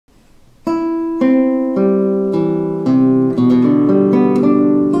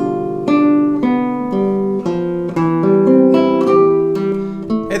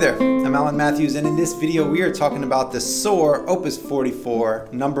Matthews, and in this video we are talking about the Soar Opus 44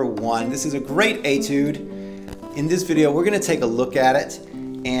 number 1. This is a great etude. In this video we're going to take a look at it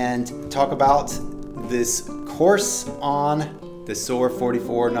and talk about this course on the Soar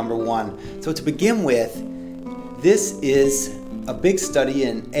 44 number 1. So to begin with, this is a big study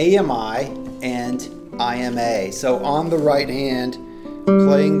in AMI and IMA. So on the right hand,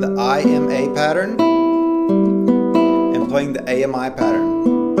 playing the IMA pattern and playing the AMI pattern.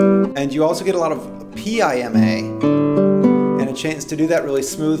 And you also get a lot of PIMA and a chance to do that really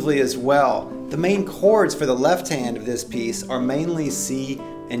smoothly as well. The main chords for the left hand of this piece are mainly C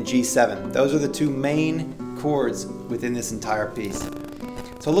and G7. Those are the two main chords within this entire piece.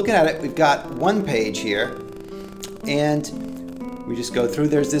 So looking at it, we've got one page here, and we just go through.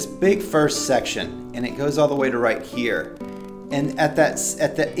 There's this big first section, and it goes all the way to right here. And at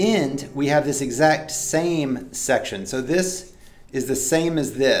the end, we have this exact same section. So this is the same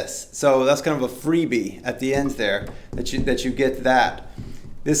as this. So that's kind of a freebie at the end there, that you get that.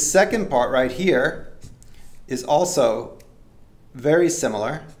 This second part right here is also very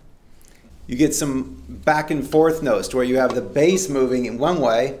similar. You get some back and forth notes where you have the bass moving in one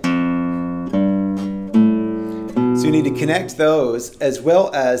way. So you need to connect those as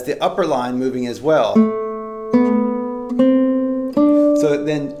well as the upper line moving as well.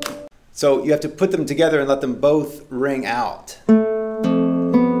 So you have to put them together and let them both ring out.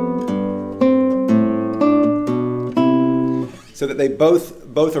 So that they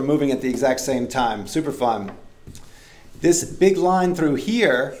both are moving at the exact same time. Super fun. This big line through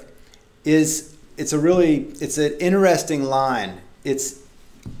here it's an interesting line. It's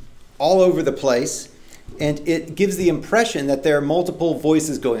all over the place, and it gives the impression that there are multiple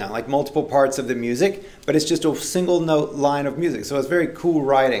voices going on, like multiple parts of the music, but it's just a single note line of music. So it's very cool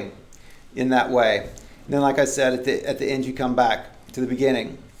writing in that way. And then, like I said, at the end you come back to the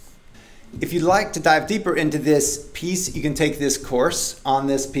beginning. If you'd like to dive deeper into this piece, you can take this course on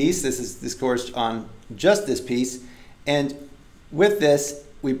this piece. This is this course on just this piece. And with this,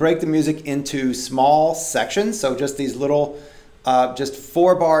 we break the music into small sections. So just these little, just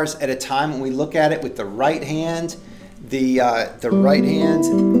 4 bars at a time. And we look at it with the right hand, the right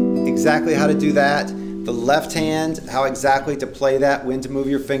hand, exactly how to do that. The left hand, how exactly to play that, when to move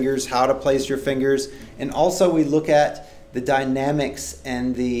your fingers, how to place your fingers. And also we look at the dynamics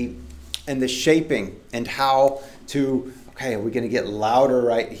and the shaping and how to, okay, are we going to get louder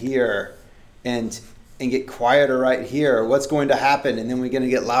right here and get quieter right here? What's going to happen? And then we're going to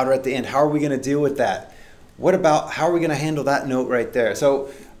get louder at the end. How are we going to deal with that? What about, how are we going to handle that note right there? So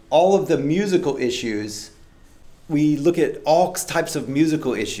all of the musical issues, we look at all types of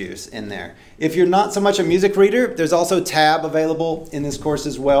musical issues in there. If you're not so much a music reader, there's also tab available in this course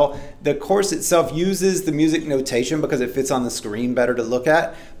as well. The course itself uses the music notation because it fits on the screen better to look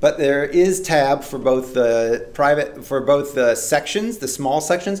at, but there is tab for both the sections, the small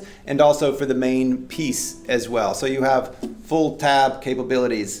sections, and also for the main piece as well. So you have full tab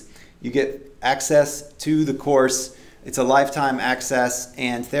capabilities. You get access to the course. It's a lifetime access,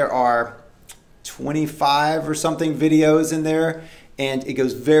 and there are 25 or something videos in there, and it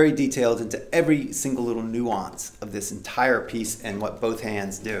goes very detailed into every single little nuance of this entire piece and what both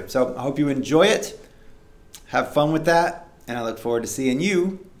hands do. So I hope you enjoy it, have fun with that, and I look forward to seeing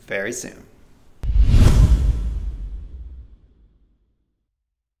you very soon.